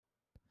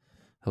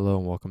Hello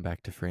and welcome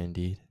back to Free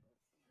Indeed.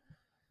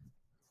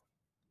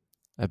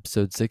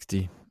 Episode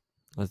 60.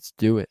 Let's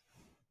do it.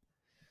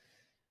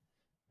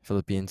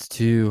 Philippians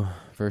 2,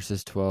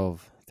 verses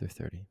 12 through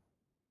 30.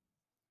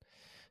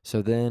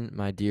 So then,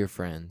 my dear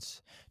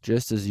friends,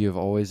 just as you have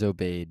always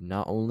obeyed,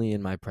 not only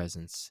in my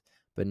presence,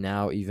 but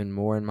now even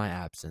more in my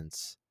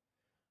absence,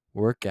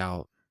 work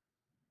out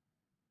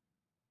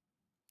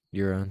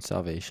your own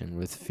salvation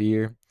with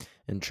fear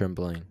and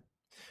trembling.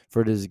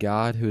 For it is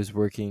God who is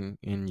working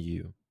in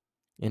you,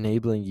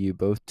 enabling you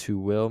both to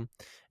will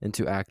and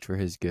to act for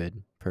his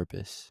good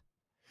purpose.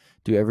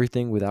 Do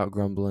everything without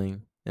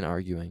grumbling and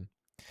arguing,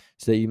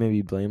 so that you may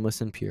be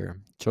blameless and pure,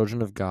 children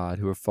of God,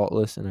 who are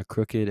faultless in a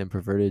crooked and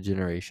perverted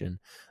generation,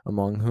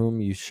 among whom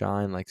you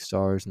shine like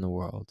stars in the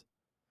world.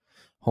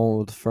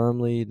 Hold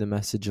firmly the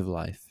message of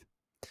life.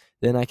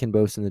 Then I can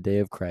boast in the day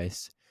of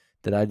Christ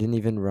that I didn't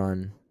even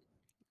run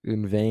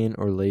in vain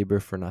or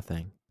labor for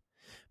nothing.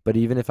 But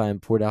even if I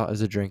am poured out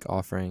as a drink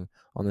offering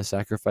on the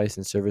sacrifice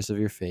and service of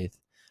your faith,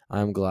 I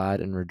am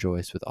glad and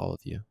rejoice with all of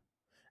you.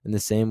 In the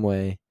same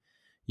way,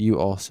 you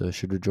also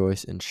should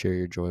rejoice and share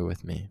your joy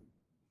with me.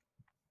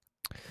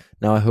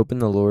 Now I hope in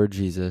the Lord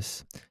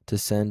Jesus to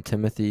send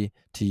Timothy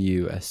to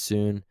you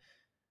soon,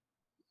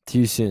 so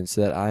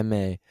that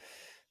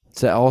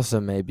I also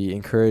may be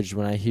encouraged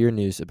when I hear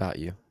news about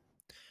you.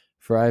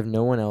 For I have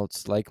no one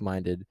else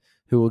like-minded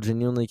who will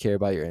genuinely care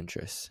about your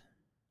interests.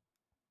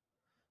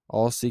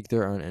 All seek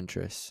their own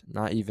interests,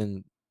 not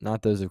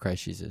those of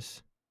Christ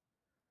Jesus.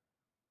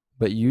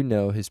 But you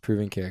know his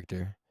proven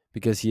character,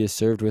 because he has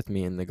served with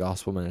me in the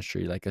gospel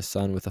ministry like a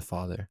son with a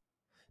father.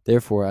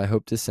 Therefore I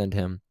hope to send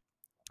him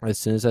as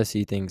soon as I see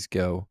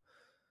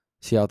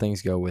how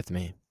things go with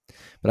me.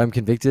 But I'm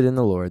convicted in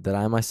the Lord that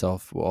I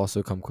myself will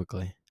also come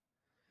quickly.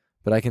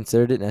 But I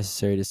considered it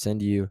necessary to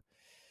send you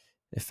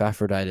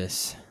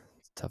Epaphroditus,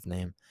 tough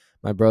name,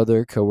 my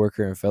brother,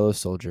 co-worker, and fellow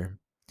soldier,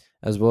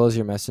 as well as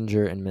your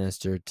messenger and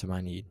minister to my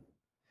need,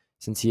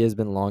 since he has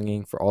been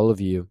longing for all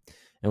of you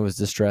and was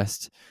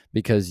distressed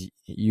because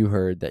you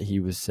heard that he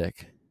was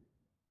sick.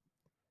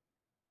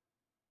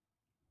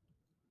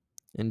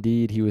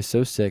 Indeed, he was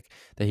so sick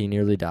that he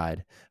nearly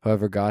died.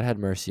 However, God had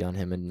mercy on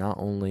him, and not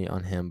only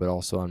on him, but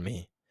also on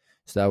me,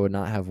 so that I would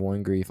not have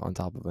one grief on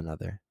top of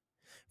another.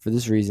 For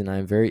this reason, I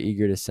am very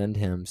eager to send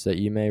him, so that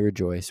you may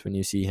rejoice when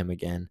you see him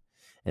again,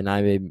 and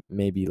I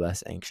may be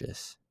less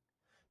anxious.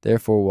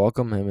 Therefore,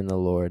 welcome him in the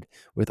Lord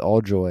with all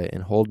joy,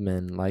 and hold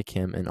men like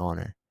him in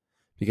honor,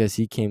 because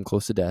he came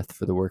close to death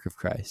for the work of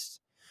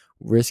Christ,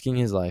 risking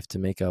his life to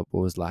make up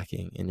what was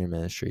lacking in your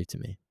ministry to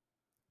me.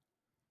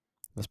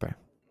 Let's pray.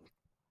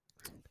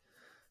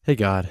 Hey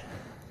God,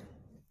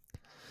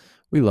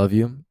 we love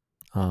you,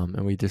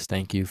 and we just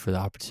thank you for the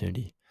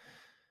opportunity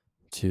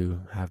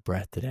to have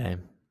breath today,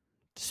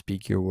 to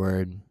speak your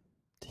word,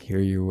 to hear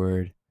your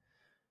word,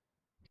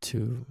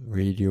 to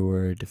read your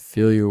word, to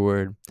feel your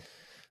word.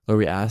 Lord,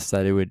 we ask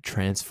that it would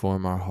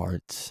transform our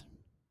hearts.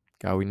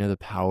 God, we know the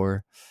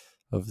power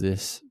of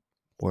this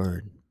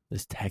word,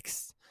 this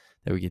text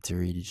that we get to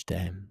read each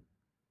day,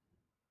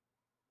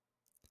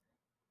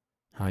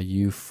 how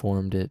you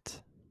formed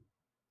it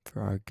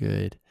for our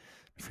good,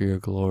 for your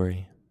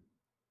glory.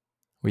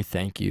 We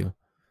thank you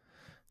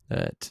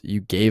that you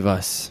gave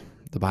us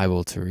the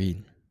Bible to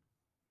read.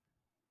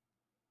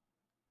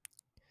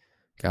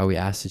 God, we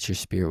ask that your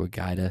Spirit would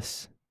guide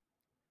us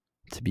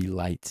to be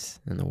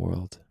lights in the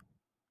world,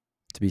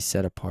 to be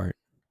set apart.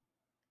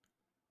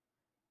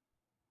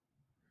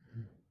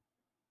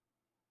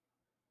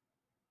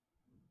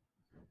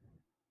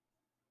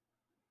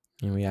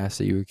 And we ask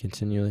that you would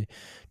continually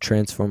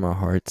transform our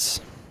hearts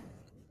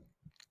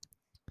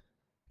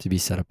to be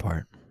set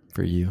apart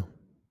for you,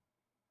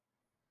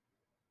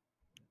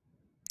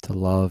 to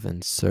love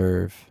and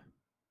serve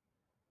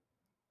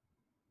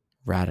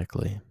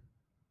radically.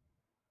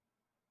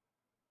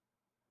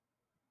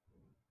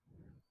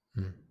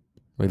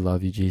 We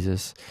love you,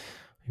 Jesus.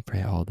 We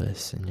pray all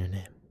this in your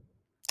name.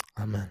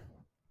 Amen.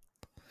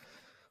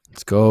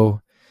 Let's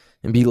go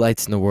and be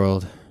lights in the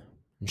world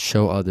and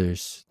show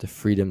others the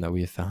freedom that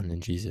we have found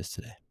in Jesus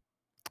today.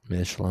 May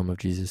the shalom of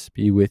Jesus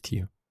be with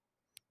you.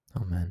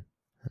 Amen.